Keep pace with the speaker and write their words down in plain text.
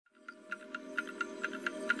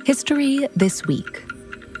History This Week,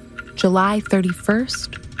 July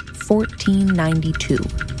 31st, 1492.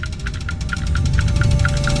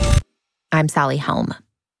 I'm Sally Helm.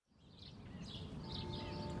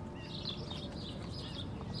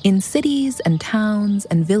 In cities and towns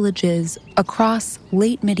and villages across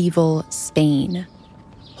late medieval Spain,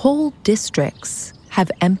 whole districts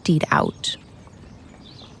have emptied out.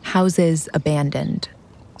 Houses abandoned,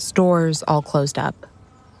 stores all closed up,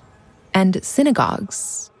 and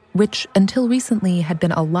synagogues, which until recently had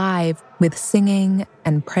been alive with singing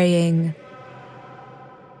and praying,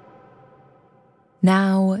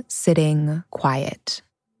 now sitting quiet.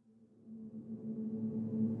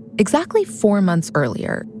 Exactly 4 months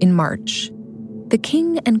earlier, in March, the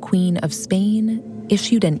King and Queen of Spain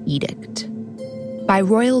issued an edict. By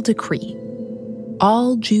royal decree,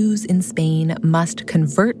 all Jews in Spain must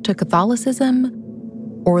convert to Catholicism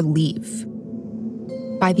or leave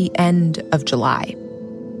by the end of July.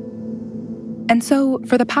 And so,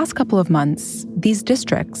 for the past couple of months, these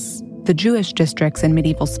districts, the Jewish districts in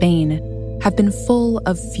medieval Spain, have been full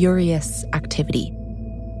of furious activity.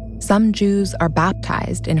 Some Jews are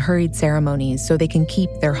baptized in hurried ceremonies so they can keep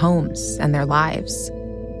their homes and their lives.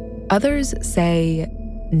 Others say,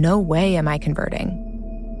 "No way am I converting."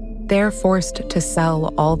 They're forced to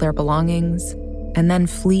sell all their belongings and then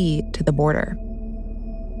flee to the border.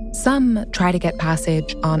 Some try to get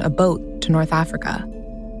passage on a boat to North Africa.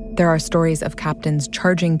 There are stories of captains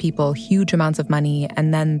charging people huge amounts of money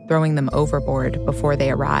and then throwing them overboard before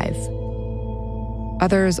they arrive.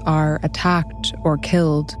 Others are attacked or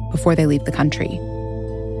killed before they leave the country.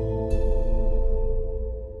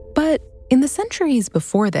 But in the centuries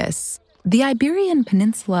before this, the Iberian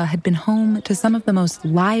Peninsula had been home to some of the most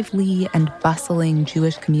lively and bustling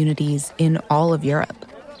Jewish communities in all of Europe.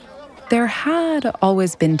 There had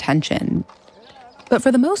always been tension, but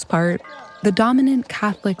for the most part, the dominant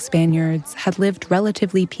Catholic Spaniards had lived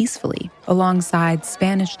relatively peacefully alongside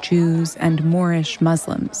Spanish Jews and Moorish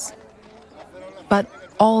Muslims. But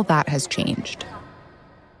all that has changed.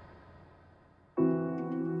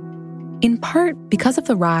 In part because of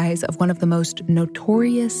the rise of one of the most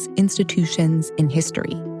notorious institutions in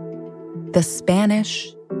history, the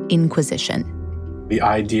Spanish Inquisition. The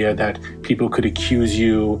idea that people could accuse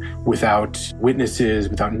you without witnesses,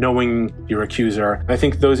 without knowing your accuser. I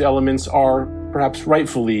think those elements are perhaps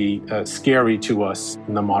rightfully scary to us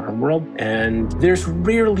in the modern world. And there's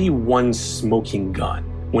rarely one smoking gun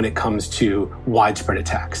when it comes to widespread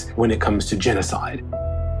attacks, when it comes to genocide.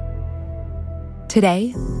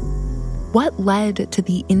 Today, what led to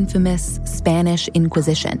the infamous Spanish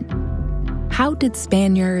Inquisition? How did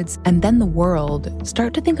Spaniards and then the world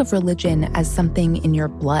start to think of religion as something in your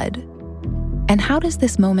blood? And how does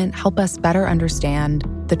this moment help us better understand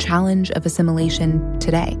the challenge of assimilation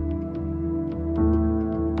today?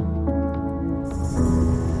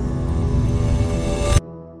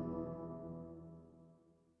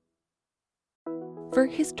 For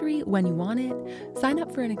history when you want it, sign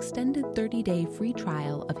up for an extended 30-day free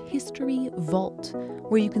trial of History Vault,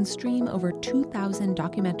 where you can stream over 2,000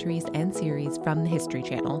 documentaries and series from the History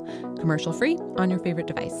Channel, commercial-free on your favorite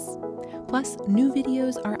device. Plus, new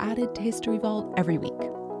videos are added to History Vault every week.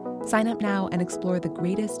 Sign up now and explore the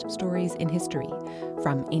greatest stories in history,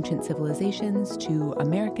 from ancient civilizations to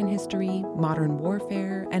American history, modern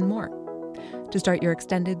warfare, and more. To start your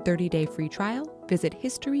extended 30-day free trial, visit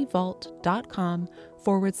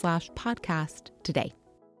historyvault.com/podcast today.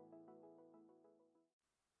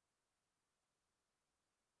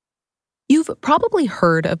 You've probably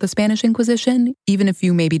heard of the Spanish Inquisition, even if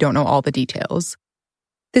you maybe don't know all the details.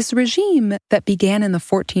 This regime that began in the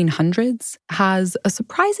 1400s has a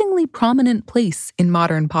surprisingly prominent place in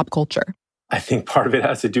modern pop culture. I think part of it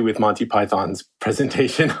has to do with Monty Python's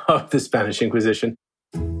presentation of the Spanish Inquisition.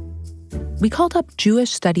 We called up Jewish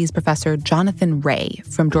studies professor Jonathan Ray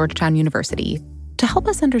from Georgetown University to help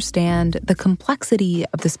us understand the complexity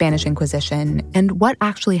of the Spanish Inquisition and what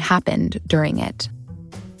actually happened during it.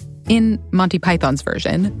 In Monty Python's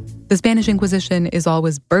version, the Spanish Inquisition is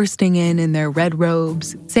always bursting in their red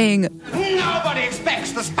robes, saying, "Nobody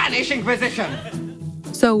expects the Spanish Inquisition!"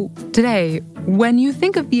 So today, when you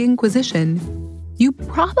think of the Inquisition, you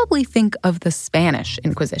probably think of the Spanish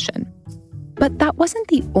Inquisition. But that wasn't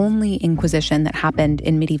the only Inquisition that happened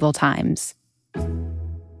in medieval times.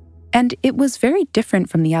 And it was very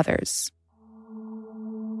different from the others.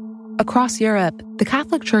 Across Europe, the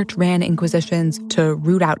Catholic Church ran inquisitions to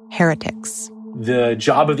root out heretics. The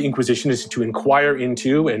job of the Inquisition is to inquire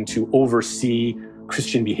into and to oversee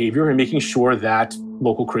Christian behavior and making sure that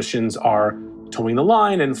local Christians are towing the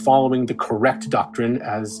line and following the correct doctrine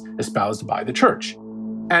as espoused by the Church.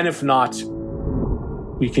 And if not,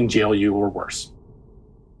 we can jail you or worse.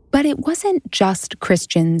 But it wasn't just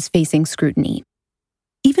Christians facing scrutiny.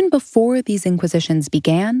 Even before these inquisitions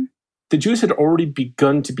began, the Jews had already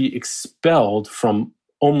begun to be expelled from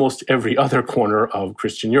almost every other corner of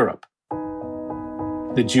Christian Europe.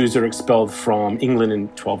 The Jews are expelled from England in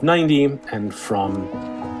 1290 and from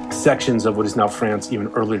sections of what is now France even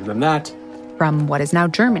earlier than that. From what is now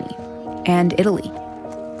Germany and Italy,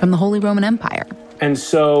 from the Holy Roman Empire. And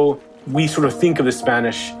so we sort of think of the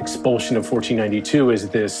Spanish expulsion of 1492 as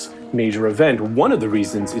this major event. One of the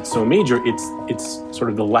reasons it's so major, it's sort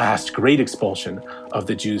of the last great expulsion of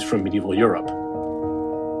the Jews from medieval Europe.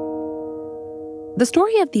 The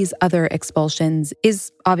story of these other expulsions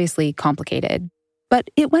is obviously complicated, but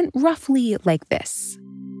it went roughly like this.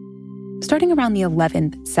 Starting around the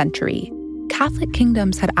 11th century, Catholic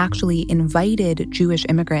kingdoms had actually invited Jewish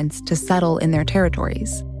immigrants to settle in their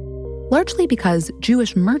territories, largely because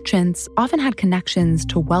Jewish merchants often had connections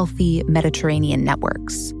to wealthy Mediterranean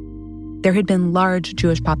networks. There had been large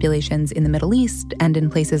Jewish populations in the Middle East and in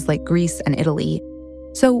places like Greece and Italy.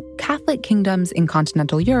 So Catholic kingdoms in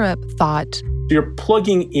continental Europe thought, you're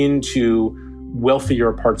plugging into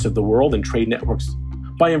wealthier parts of the world and trade networks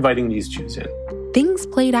by inviting these Jews in. Things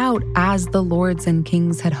played out as the lords and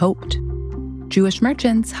kings had hoped. Jewish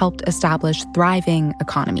merchants helped establish thriving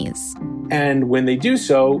economies. And when they do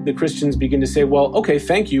so, the Christians begin to say, well, okay,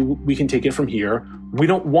 thank you, we can take it from here. We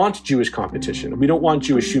don't want Jewish competition. We don't want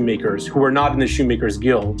Jewish shoemakers who are not in the shoemakers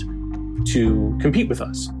guild to compete with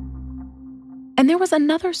us. And there was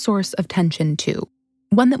another source of tension too,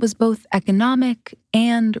 one that was both economic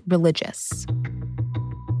and religious.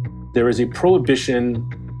 There is a prohibition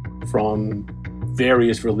from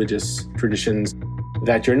various religious traditions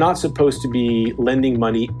that you're not supposed to be lending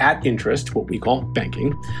money at interest, what we call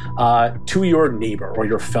banking, to your neighbor or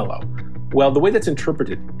your fellow. Well, the way that's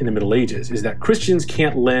interpreted in the Middle Ages is that Christians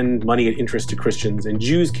can't lend money at interest to Christians and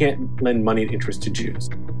Jews can't lend money at interest to Jews.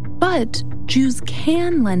 But Jews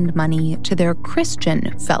can lend money to their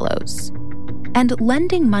Christian fellows. And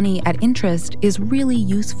lending money at interest is really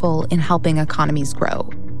useful in helping economies grow.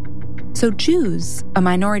 So Jews, a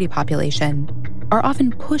minority population, are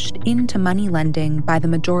often pushed into money lending by the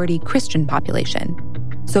majority Christian population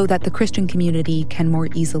so that the Christian community can more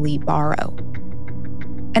easily borrow.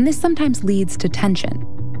 And this sometimes leads to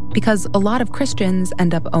tension because a lot of Christians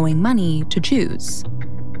end up owing money to Jews.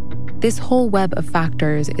 This whole web of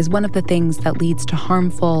factors is one of the things that leads to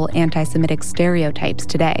harmful anti-Semitic stereotypes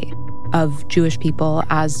today of Jewish people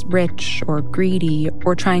as rich or greedy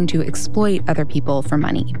or trying to exploit other people for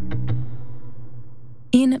money.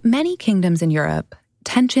 In many kingdoms in Europe,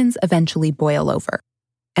 tensions eventually boil over,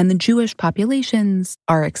 and the Jewish populations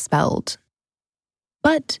are expelled.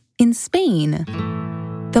 But in Spain,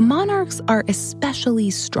 the monarchs are especially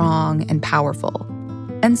strong and powerful.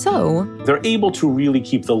 And so they're able to really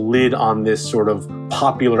keep the lid on this sort of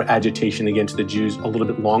popular agitation against the Jews a little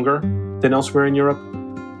bit longer than elsewhere in Europe.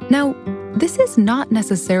 Now, this is not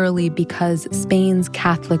necessarily because Spain's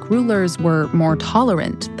Catholic rulers were more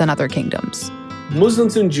tolerant than other kingdoms.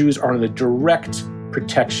 Muslims and Jews are in the direct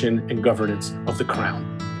protection and governance of the crown.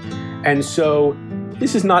 And so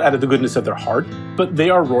this is not out of the goodness of their heart, but they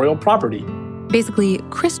are royal property. Basically,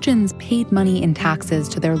 Christians paid money in taxes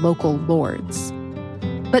to their local lords.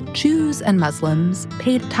 But Jews and Muslims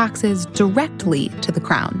paid taxes directly to the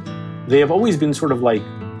crown. They have always been sort of like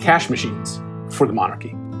cash machines for the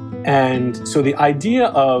monarchy. And so the idea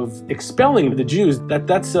of expelling the Jews,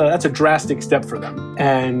 that's a drastic step for them.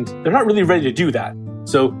 And they're not really ready to do that.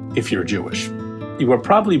 So if you're Jewish, you are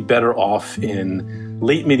probably better off in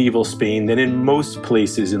late medieval Spain than in most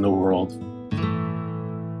places in the world.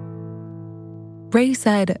 Ray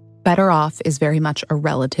said, better off is very much a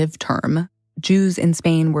relative term. Jews in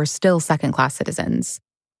Spain were still second-class citizens.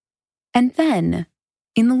 And then,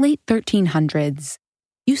 in the late 1300s,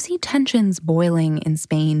 you see tensions boiling in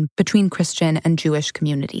Spain between Christian and Jewish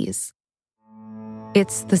communities.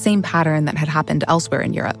 It's the same pattern that had happened elsewhere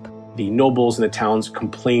in Europe. The nobles in the towns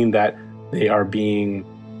complain that they are being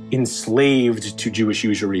enslaved to Jewish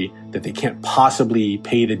usury, that they can't possibly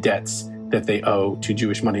pay the debts that they owe to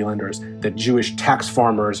Jewish moneylenders, that Jewish tax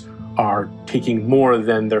farmers are taking more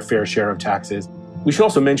than their fair share of taxes. We should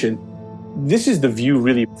also mention, this is the view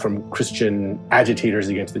really from Christian agitators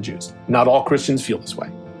against the Jews. Not all Christians feel this way.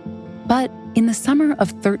 But in the summer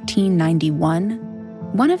of 1391,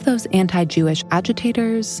 one of those anti-Jewish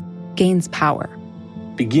agitators gains power.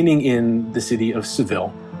 Beginning in the city of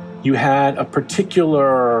Seville, you had a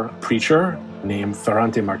particular preacher named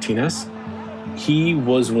Ferrante Martinez. He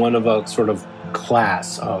was one of a sort of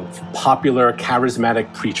class of popular,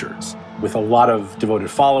 charismatic preachers with a lot of devoted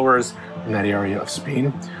followers in that area of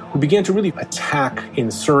Spain, who began to really attack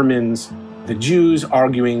in sermons the Jews,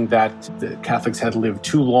 arguing that the Catholics had lived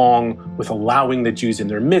too long with allowing the Jews in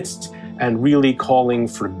their midst and really calling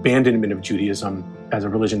for abandonment of Judaism as a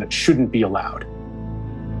religion that shouldn't be allowed.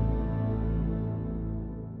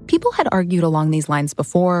 People had argued along these lines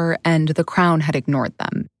before, and the crown had ignored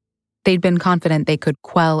them. They'd been confident they could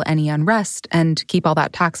quell any unrest and keep all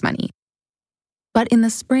that tax money. But in the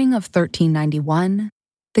spring of 1391,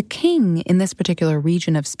 the king in this particular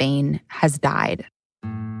region of Spain has died,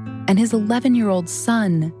 and his 11-year-old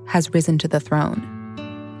son has risen to the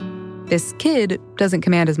throne. This kid doesn't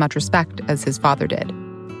command as much respect as his father did.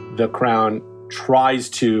 The crown tries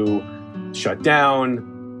to shut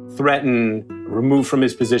down, threaten, remove from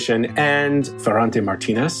his position, and Ferrante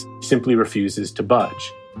Martinez simply refuses to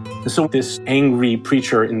budge. So this angry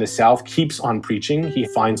preacher in the south keeps on preaching. He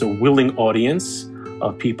finds a willing audience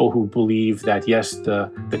of people who believe that, yes,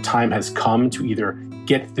 the time has come to either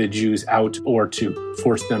get the Jews out or to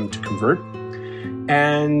force them to convert.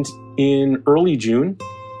 And in early June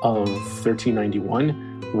of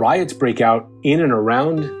 1391, riots break out in and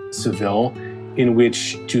around Seville, in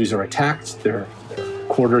which Jews are attacked. Their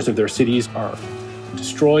quarters of their cities are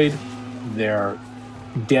destroyed. Their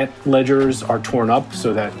debt ledgers are torn up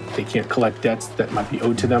so that they can't collect debts that might be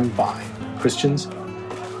owed to them by Christians.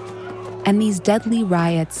 And these deadly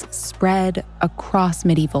riots spread across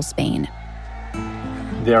medieval Spain.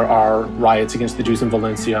 There are riots against the Jews in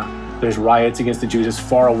Valencia. There's riots against the Jews as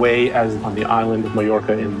far away as on the island of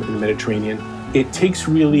Mallorca in the Mediterranean. It takes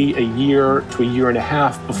really a year to a year and a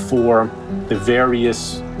half before the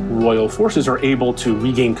various royal forces are able to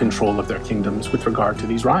regain control of their kingdoms with regard to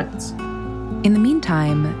these riots. In the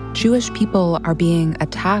meantime, Jewish people are being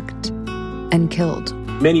attacked and killed.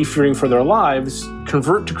 Many, fearing for their lives,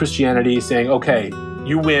 convert to Christianity, saying, okay,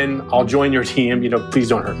 you win, I'll join your team, please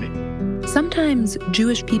don't hurt me. Sometimes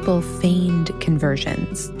Jewish people feigned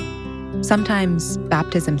conversions. Sometimes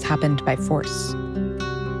baptisms happened by force.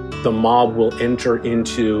 The mob will enter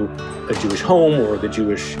into a Jewish home or the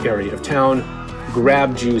Jewish area of town,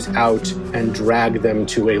 grab Jews out, and drag them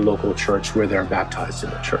to a local church where they're baptized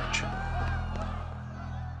in the church.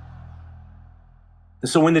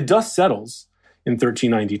 So when the dust settles in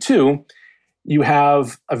 1392, you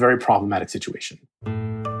have a very problematic situation.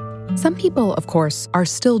 Some people, of course, are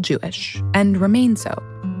still Jewish and remain so.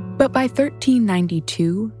 But by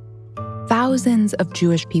 1392, thousands of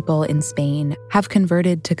Jewish people in Spain have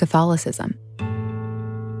converted to Catholicism.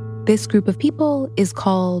 This group of people is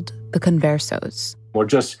called the Conversos. Or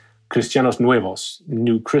just Cristianos Nuevos,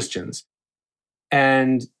 new Christians.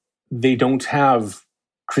 And they don't have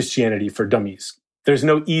Christianity for dummies. There's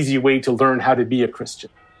no easy way to learn how to be a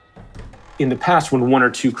Christian. In the past, when one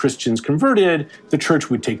or two Christians converted, the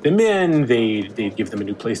church would take them in, they'd give them a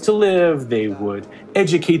new place to live, they would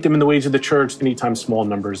educate them in the ways of the church anytime small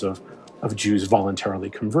numbers of Jews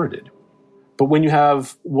voluntarily converted. But when you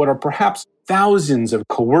have what are perhaps thousands of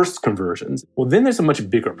coerced conversions, well, then there's a much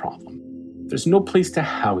bigger problem. There's no place to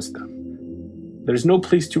house them. There's no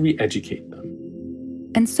place to re-educate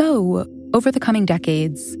them. And so, over the coming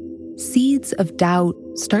decades, seeds of doubt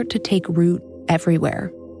start to take root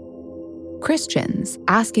everywhere. Christians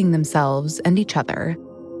asking themselves and each other,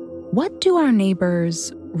 what do our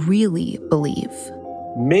neighbors really believe?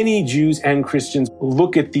 Many Jews and Christians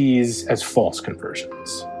look at these as false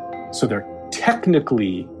conversions. So they're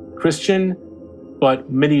technically Christian, but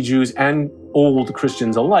many Jews and old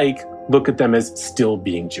Christians alike look at them as still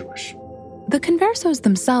being Jewish. The Conversos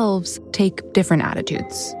themselves take different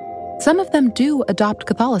attitudes. Some of them do adopt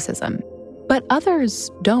Catholicism, but others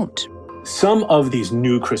don't. Some of these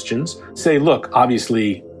new Christians say, look,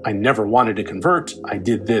 obviously, I never wanted to convert. I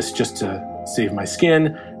did this just to save my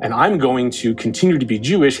skin, and I'm going to continue to be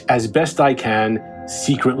Jewish as best I can,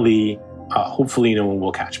 secretly. Hopefully no one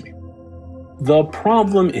will catch me. The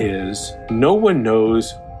problem is no one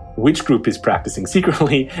knows which group is practicing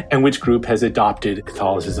secretly and which group has adopted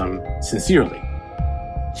Catholicism sincerely.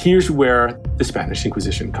 Here's where the Spanish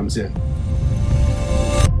Inquisition comes in.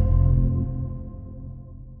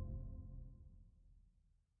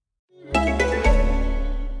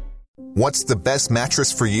 What's the best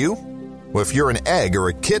mattress for you? Well, if you're an egg or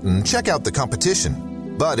a kitten, check out the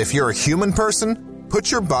competition. But if you're a human person,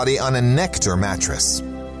 put your body on a Nectar mattress.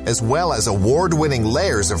 As well as award-winning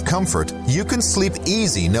layers of comfort, you can sleep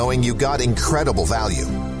easy knowing you got incredible value.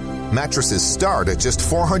 Mattresses start at just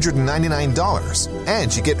 $499,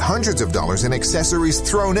 and you get hundreds of dollars in accessories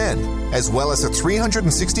thrown in, as well as a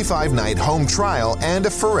 365-night home trial and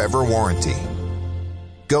a forever warranty.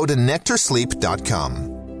 Go to NectarSleep.com.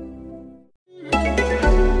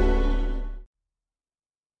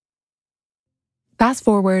 Fast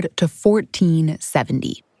forward to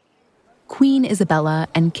 1470. Queen Isabella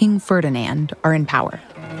and King Ferdinand are in power.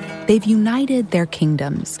 They've united their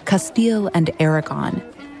kingdoms, Castile and Aragon,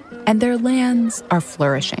 and their lands are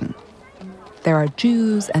flourishing. There are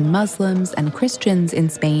Jews and Muslims and Christians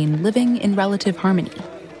in Spain living in relative harmony.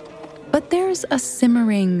 But there's a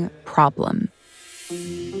simmering problem.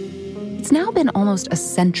 It's now been almost a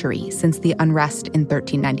century since the unrest in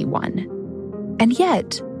 1391. And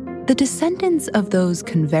yet, the descendants of those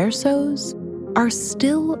conversos are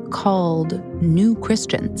still called New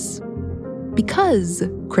Christians. Because,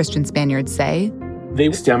 Christian Spaniards say,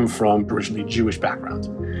 they stem from originally Jewish background.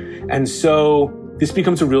 And so this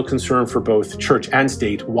becomes a real concern for both church and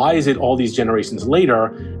state. Why is it all these generations later,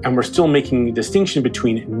 and we're still making a distinction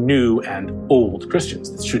between new and old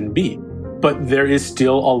Christians? This shouldn't be. But there is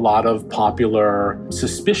still a lot of popular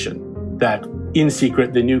suspicion that in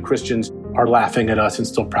secret, the new Christians are laughing at us and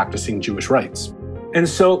still practicing Jewish rites. And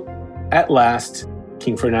so, at last,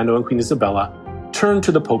 King Ferdinando and Queen Isabella turn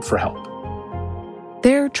to the Pope for help.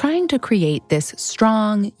 They're trying to create this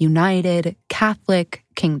strong, united, Catholic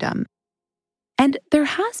kingdom. And there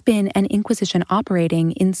has been an Inquisition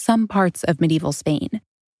operating in some parts of medieval Spain,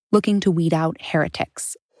 looking to weed out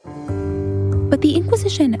heretics. But the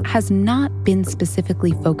Inquisition has not been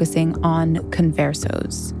specifically focusing on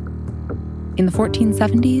conversos. In the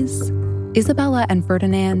 1470s, Isabella and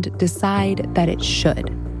Ferdinand decide that it should.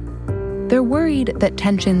 They're worried that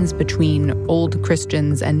tensions between old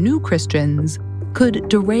Christians and new Christians could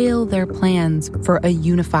derail their plans for a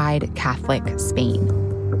unified Catholic Spain.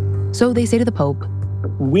 So they say to the Pope,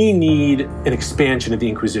 we need an expansion of the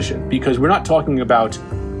Inquisition because we're not talking about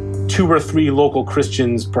 2 or 3 local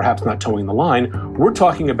Christians perhaps not towing the line. We're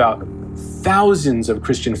talking about thousands of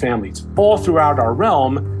Christian families all throughout our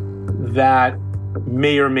realm that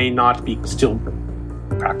may or may not be still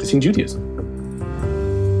practicing Judaism.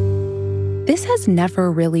 This has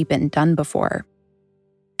never really been done before.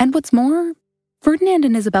 And what's more, Ferdinand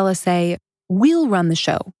and Isabella say, we'll run the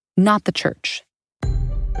show, not the church.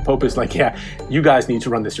 The Pope is like, yeah, you guys need to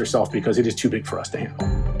run this yourself because it is too big for us to handle.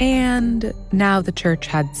 And now the church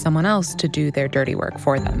had someone else to do their dirty work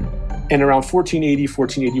for them. And around 1480,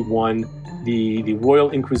 1481, the Royal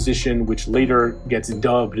Inquisition, which later gets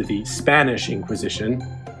dubbed the Spanish Inquisition,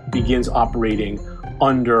 begins operating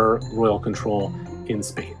under royal control in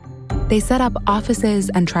Spain. They set up offices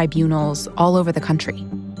and tribunals all over the country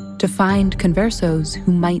to find conversos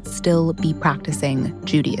who might still be practicing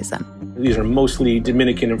Judaism. These are mostly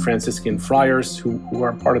Dominican and Franciscan friars who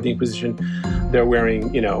are part of the Inquisition. They're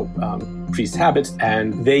wearing, priest habits,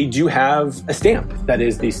 and they do have a stamp. That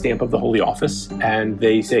is the stamp of the Holy Office. And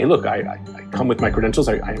they say, look, I come with my credentials.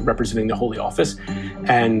 I'm representing the Holy Office,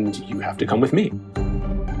 and you have to come with me.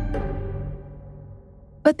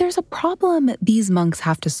 But there's a problem these monks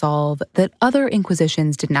have to solve that other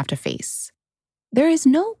Inquisitions didn't have to face. There is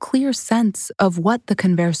no clear sense of what the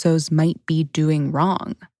conversos might be doing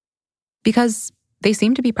wrong, because they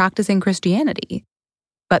seem to be practicing Christianity.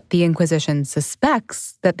 But the Inquisition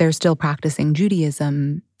suspects that they're still practicing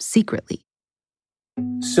Judaism secretly.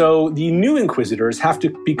 So the new inquisitors have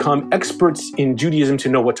to become experts in Judaism to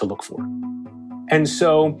know what to look for. And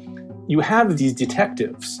so you have these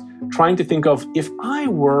detectives trying to think of, if I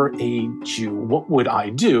were a Jew, what would I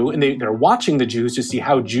do? And they're watching the Jews to see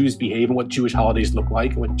how Jews behave and what Jewish holidays look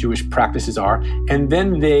like and what Jewish practices are. And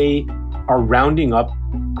then they are rounding up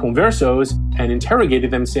conversos and interrogating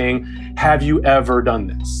them saying, have you ever done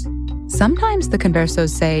this? Sometimes the conversos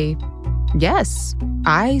say, yes,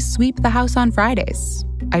 I sweep the house on Fridays.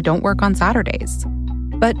 I don't work on Saturdays.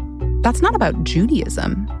 But that's not about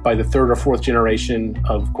Judaism. By the 3rd or 4th generation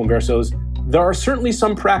of conversos, there are certainly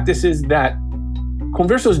some practices that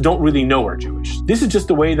conversos don't really know are Jewish. This is just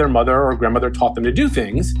the way their mother or grandmother taught them to do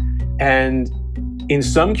things. And in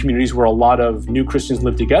some communities where a lot of new Christians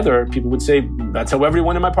live together, people would say, that's how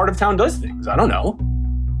everyone in my part of town does things. I don't know.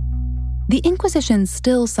 The Inquisition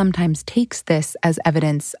still sometimes takes this as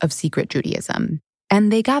evidence of secret Judaism, and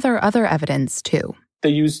they gather other evidence too.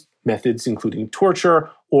 They use methods including torture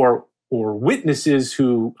or witnesses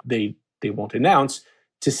who they won't announce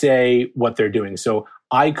to say what they're doing. So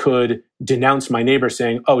I could denounce my neighbor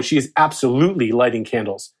saying, oh, she is absolutely lighting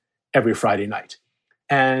candles every Friday night.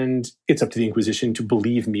 And it's up to the Inquisition to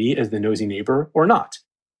believe me as the nosy neighbor or not.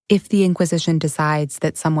 If the Inquisition decides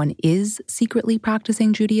that someone is secretly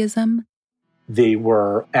practicing Judaism, they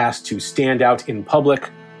were asked to stand out in public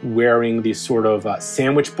wearing this sort of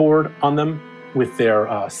sandwich board on them with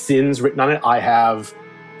their sins written on it. I have,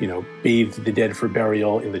 bathed the dead for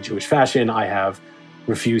burial in the Jewish fashion. I have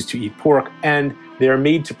refused to eat pork. And they're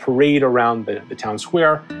made to parade around the town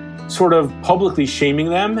square sort of publicly shaming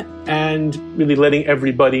them and really letting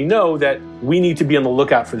everybody know that we need to be on the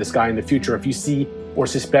lookout for this guy in the future. If you see or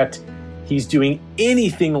suspect he's doing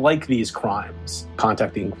anything like these crimes,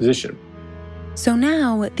 contact the Inquisition. So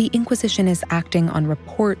now the Inquisition is acting on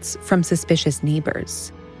reports from suspicious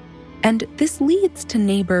neighbors. And this leads to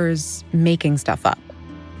neighbors making stuff up.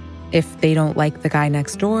 If they don't like the guy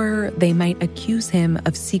next door, they might accuse him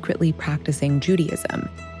of secretly practicing Judaism.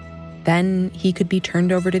 Then he could be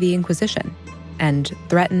turned over to the Inquisition and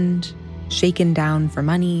threatened, shaken down for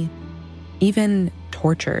money, even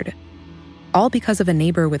tortured, all because of a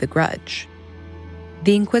neighbor with a grudge.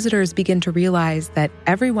 The Inquisitors begin to realize that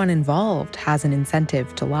everyone involved has an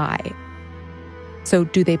incentive to lie. So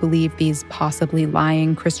do they believe these possibly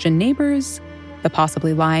lying Christian neighbors, the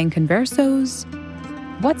possibly lying conversos?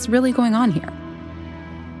 What's really going on here?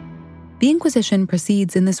 The Inquisition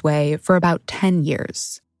proceeds in this way for about 10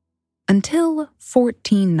 years, until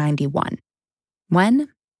 1491, when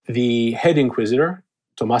the head inquisitor,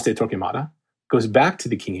 Tomás de Torquemada, goes back to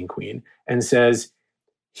the king and queen and says,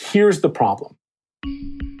 here's the problem.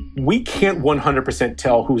 We can't 100%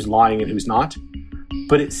 tell who's lying and who's not,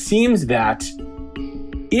 but it seems that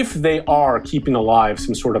if they are keeping alive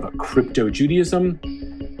some sort of a crypto-Judaism,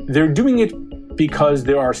 they're doing it because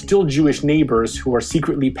there are still Jewish neighbors who are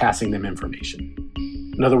secretly passing them information.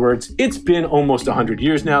 In other words, it's been almost 100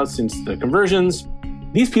 years now since the conversions.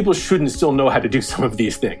 These people shouldn't still know how to do some of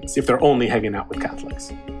these things if they're only hanging out with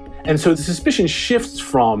Catholics. And so the suspicion shifts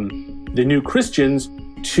from the new Christians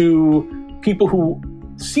to people who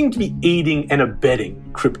seem to be aiding and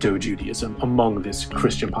abetting crypto-Judaism among this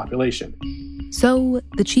Christian population. So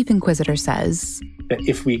the chief inquisitor says that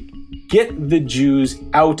if we get the Jews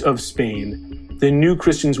out of Spain, the new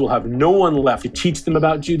Christians will have no one left to teach them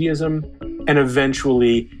about Judaism, and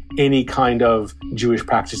eventually any kind of Jewish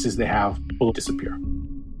practices they have will disappear.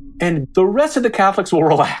 And the rest of the Catholics will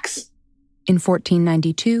relax. In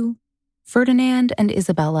 1492, Ferdinand and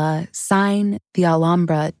Isabella sign the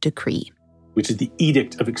Alhambra Decree, which is the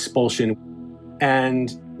Edict of Expulsion.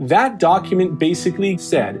 And that document basically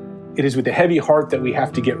said, it is with a heavy heart that we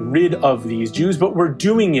have to get rid of these Jews, but we're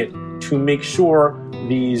doing it to make sure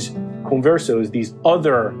these conversos, these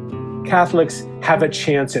other Catholics, have a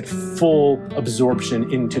chance at full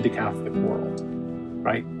absorption into the Catholic world,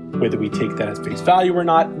 right? Whether we take that as face value or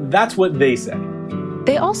not, that's what they say.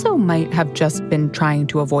 They also might have just been trying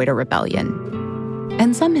to avoid a rebellion.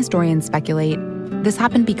 And some historians speculate this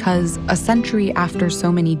happened because a century after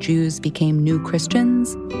so many Jews became new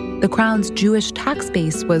Christians, the crown's Jewish tax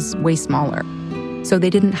base was way smaller, so they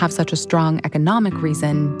didn't have such a strong economic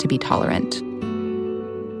reason to be tolerant.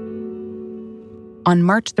 On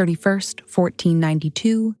March 31st,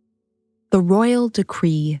 1492, the royal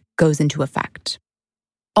decree goes into effect.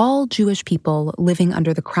 All Jewish people living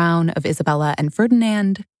under the crown of Isabella and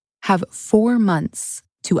Ferdinand have 4 months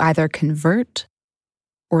to either convert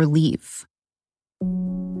or leave.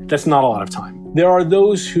 That's not a lot of time. There are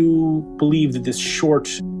those who believe that this short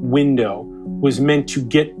window was meant to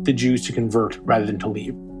get the Jews to convert rather than to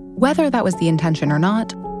leave. Whether that was the intention or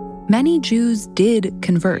not, many Jews did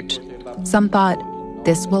convert. Some thought,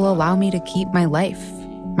 this will allow me to keep my life,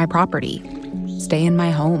 my property, stay in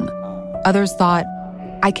my home. Others thought,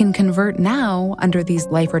 I can convert now under these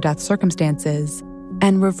life or death circumstances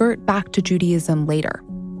and revert back to Judaism later,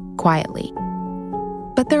 quietly.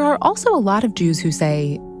 But there are also a lot of Jews who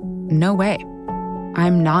say, no way,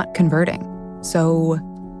 I'm not converting, so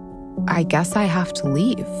I guess I have to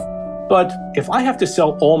leave. But if I have to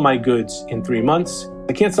sell all my goods in 3 months,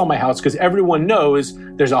 I can't sell my house because everyone knows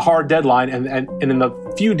there's a hard deadline, and in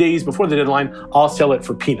the few days before the deadline, I'll sell it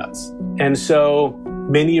for peanuts. And so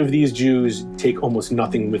many of these Jews take almost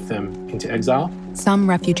nothing with them into exile. Some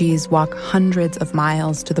refugees walk hundreds of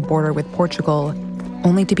miles to the border with Portugal,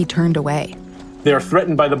 only to be turned away. They're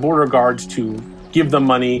threatened by the border guards to give them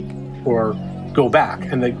money or go back.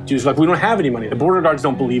 And the Jews are like, we don't have any money. The border guards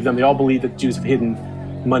don't believe them. They all believe that Jews have hidden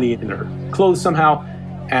money in their clothes somehow.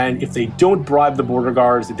 And if they don't bribe the border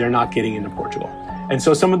guards, that they're not getting into Portugal. And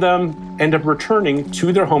so some of them end up returning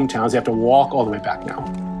to their hometowns. They have to walk all the way back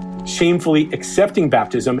now, shamefully accepting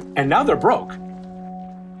baptism, and now they're broke.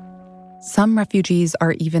 Some refugees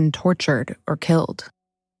are even tortured or killed.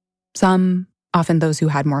 Some, often those who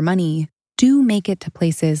had more money, do make it to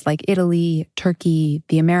places like Italy, Turkey,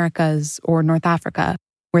 the Americas, or North Africa,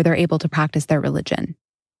 where they're able to practice their religion.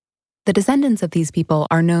 The descendants of these people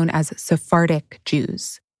are known as Sephardic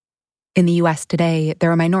Jews. In the U.S. today,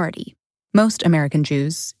 they're a minority. Most American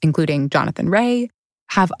Jews, including Jonathan Ray,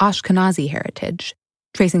 have Ashkenazi heritage,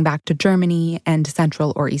 tracing back to Germany and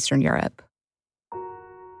Central or Eastern Europe.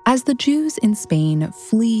 As the Jews in Spain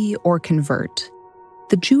flee or convert,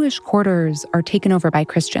 the Jewish quarters are taken over by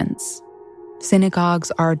Christians.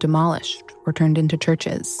 Synagogues are demolished or turned into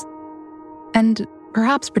churches. And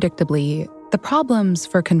perhaps predictably, the problems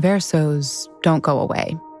for conversos don't go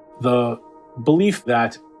away. The belief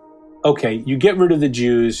that, okay, you get rid of the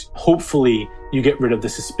Jews, hopefully you get rid of the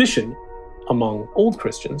suspicion among old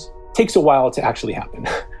Christians, takes a while to actually happen.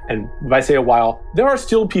 And if I say a while, there are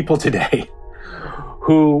still people today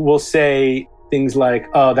who will say things like,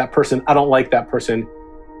 oh, that person, I don't like that person.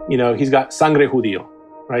 You know, he's got sangre judío,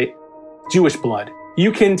 right? Jewish blood.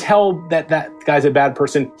 You can tell that that guy's a bad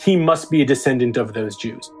person. He must be a descendant of those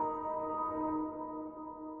Jews.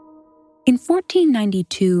 In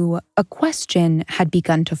 1492, a question had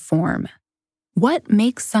begun to form. What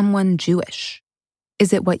makes someone Jewish?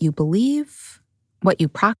 Is it what you believe? What you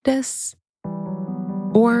practice?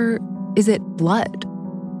 Or is it blood?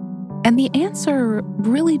 And the answer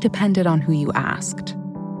really depended on who you asked.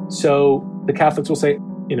 So the Catholics will say,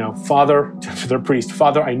 you know, Father, to their priest,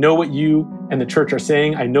 Father, I know what you and the church are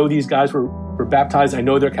saying. I know these guys were baptized. I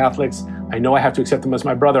know they're Catholics. I know I have to accept them as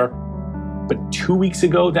my brother. But 2 weeks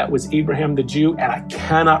ago, that was Abraham the Jew, and I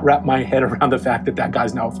cannot wrap my head around the fact that that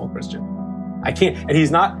guy's now a full Christian. I can't, and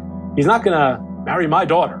he's not going to marry my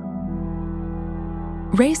daughter.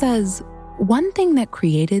 Ray says one thing that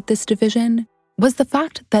created this division was the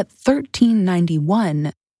fact that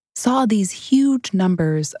 1391 saw these huge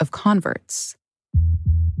numbers of converts.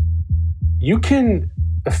 You can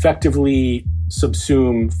effectively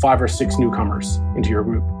subsume 5 or 6 newcomers into your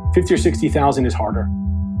group. 50 or 60,000 is harder.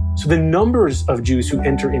 So the numbers of Jews who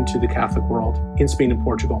enter into the Catholic world in Spain and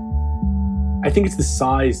Portugal, I think it's the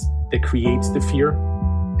size that creates the fear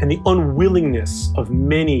and the unwillingness of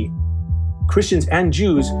many Christians and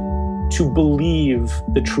Jews to believe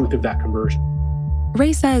the truth of that conversion.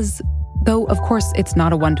 Ray says, though of course it's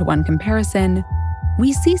not a one-to-one comparison,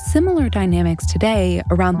 we see similar dynamics today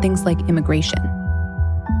around things like immigration.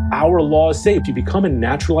 Our laws say if you become a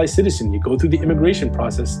naturalized citizen, you go through the immigration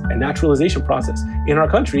process and naturalization process in our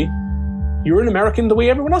country, you're an American the way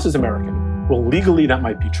everyone else is American. Well, legally that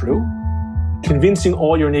might be true. Convincing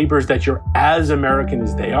all your neighbors that you're as American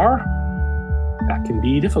as they are, that can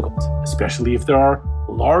be difficult, especially if there are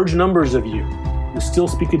large numbers of you who still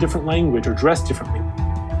speak a different language or dress differently.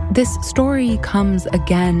 This story comes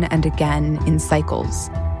again and again in cycles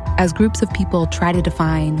as groups of people try to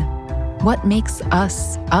define what makes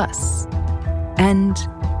us us, and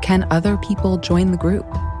can other people join the group?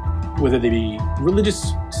 Whether they be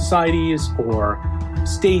religious societies or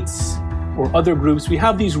states or other groups, we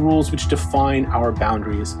have these rules which define our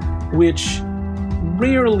boundaries, which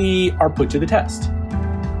rarely are put to the test.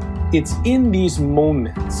 It's in these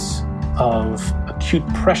moments of acute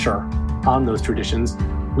pressure on those traditions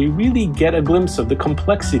we really get a glimpse of the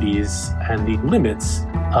complexities and the limits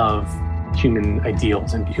of human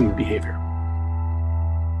ideals and human behavior.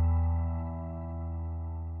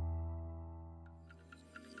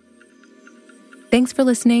 Thanks for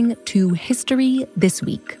listening to History This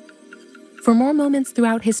Week. For more moments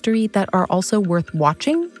throughout history that are also worth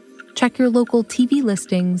watching, check your local TV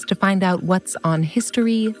listings to find out what's on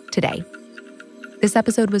History today. This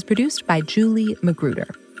episode was produced by Julie Magruder.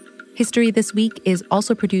 History This Week is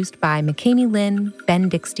also produced by McKamey Lynn, Ben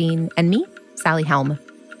Dickstein, and me, Sally Helm.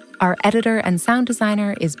 Our editor and sound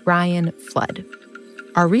designer is Brian Flood.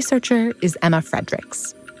 Our researcher is Emma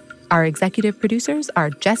Fredericks. Our executive producers are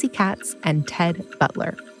Jesse Katz and Ted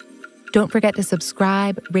Butler. Don't forget to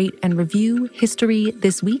subscribe, rate, and review History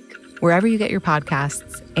This Week wherever you get your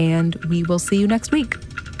podcasts, and we will see you next week.